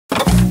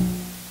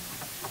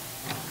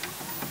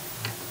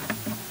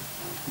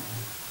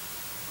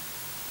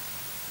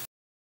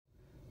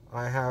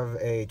I have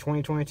a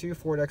 2022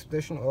 Ford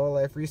Expedition Oil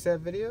Life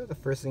Reset video. The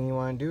first thing you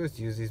want to do is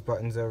use these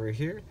buttons over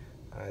here.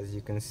 As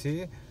you can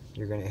see,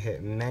 you're going to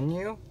hit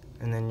Menu,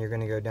 and then you're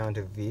going to go down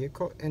to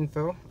Vehicle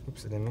Info.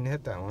 Oops, I didn't mean to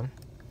hit that one.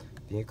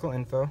 Vehicle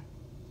Info.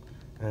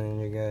 And then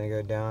you're going to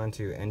go down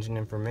to Engine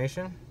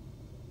Information.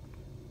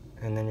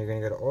 And then you're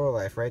going to go to Oil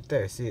Life right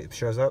there. See, it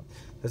shows up.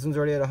 This one's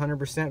already at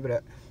 100%,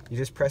 but you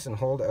just press and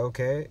hold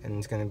OK, and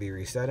it's going to be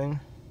resetting.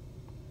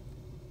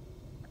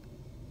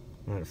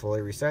 When it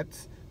fully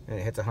resets, and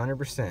it hits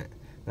 100%.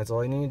 That's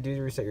all you need to do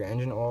to reset your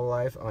engine oil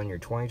life on your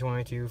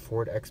 2022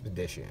 Ford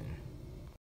Expedition.